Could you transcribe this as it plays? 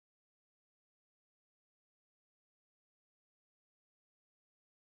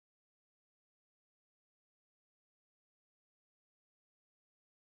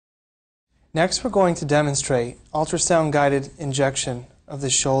Next, we're going to demonstrate ultrasound-guided injection of the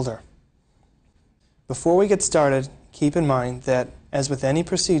shoulder. Before we get started, keep in mind that, as with any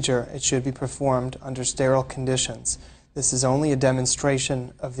procedure, it should be performed under sterile conditions. This is only a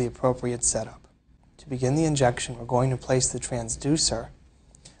demonstration of the appropriate setup. To begin the injection, we're going to place the transducer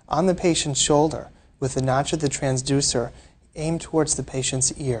on the patient's shoulder with the notch of the transducer aimed towards the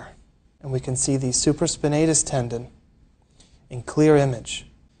patient's ear. And we can see the supraspinatus tendon in clear image.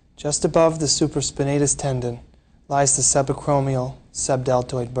 Just above the supraspinatus tendon lies the subacromial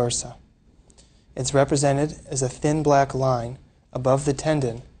subdeltoid bursa. It's represented as a thin black line above the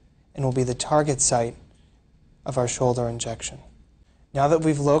tendon and will be the target site of our shoulder injection. Now that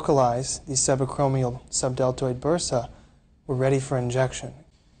we've localized the subacromial subdeltoid bursa, we're ready for injection.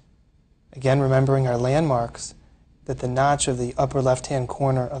 Again, remembering our landmarks, that the notch of the upper left-hand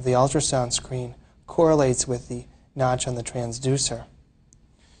corner of the ultrasound screen correlates with the notch on the transducer.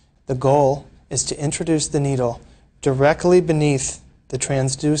 The goal is to introduce the needle directly beneath the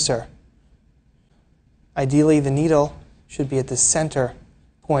transducer. Ideally, the needle should be at the center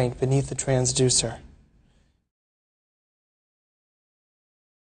point beneath the transducer.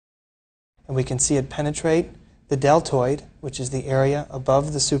 And we can see it penetrate the deltoid, which is the area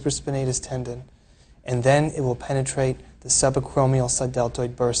above the supraspinatus tendon, and then it will penetrate the subacromial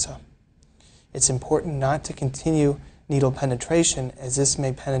subdeltoid bursa. It's important not to continue needle penetration, as this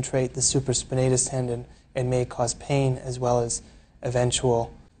may penetrate the supraspinatus tendon and may cause pain as well as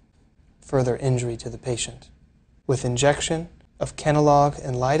eventual further injury to the patient. With injection of Kenalog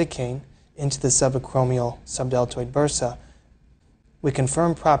and lidocaine into the subacromial subdeltoid bursa, we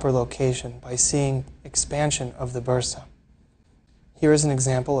confirm proper location by seeing expansion of the bursa. Here is an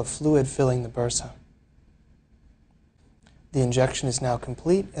example of fluid filling the bursa. The injection is now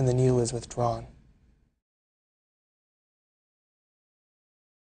complete and the needle is withdrawn.